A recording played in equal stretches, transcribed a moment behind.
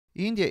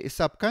India is a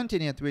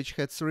subcontinent which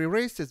had three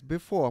races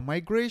before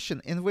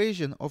migration,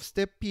 invasion of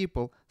steppe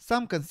people.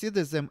 Some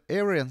consider them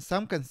Aryan,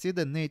 some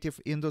consider native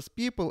Indus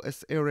people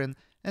as Aryan,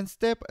 and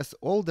steppe as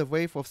older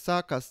wave of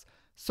sakas.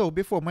 So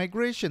before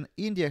migration,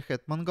 India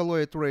had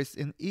mongoloid race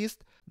in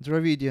east,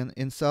 dravidian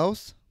in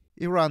south,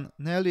 Iran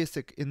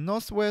neolithic in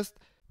northwest.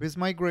 With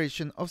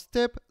migration of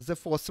steppe, the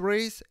fourth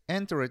race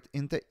entered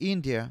into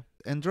India,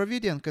 and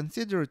Dravidian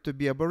considered to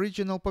be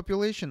aboriginal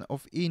population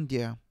of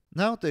India.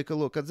 Now take a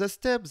look at the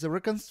steppe. The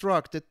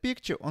reconstructed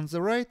picture on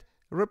the right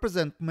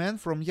represents men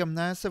from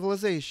Yamnaya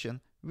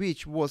civilization,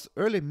 which was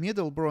early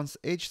Middle Bronze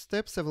Age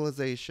steppe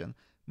civilization.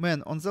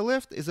 Man on the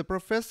left is a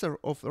professor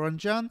of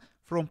Niranjan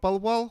from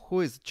Palwal who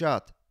is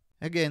Jat.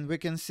 Again, we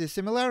can see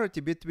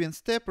similarity between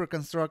steppe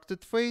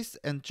reconstructed face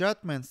and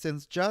Jat men,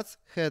 since Jats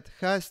had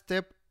high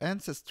steppe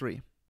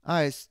ancestry.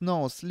 Eyes,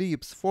 nose,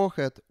 lips,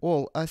 forehead,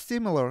 all are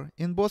similar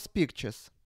in both pictures.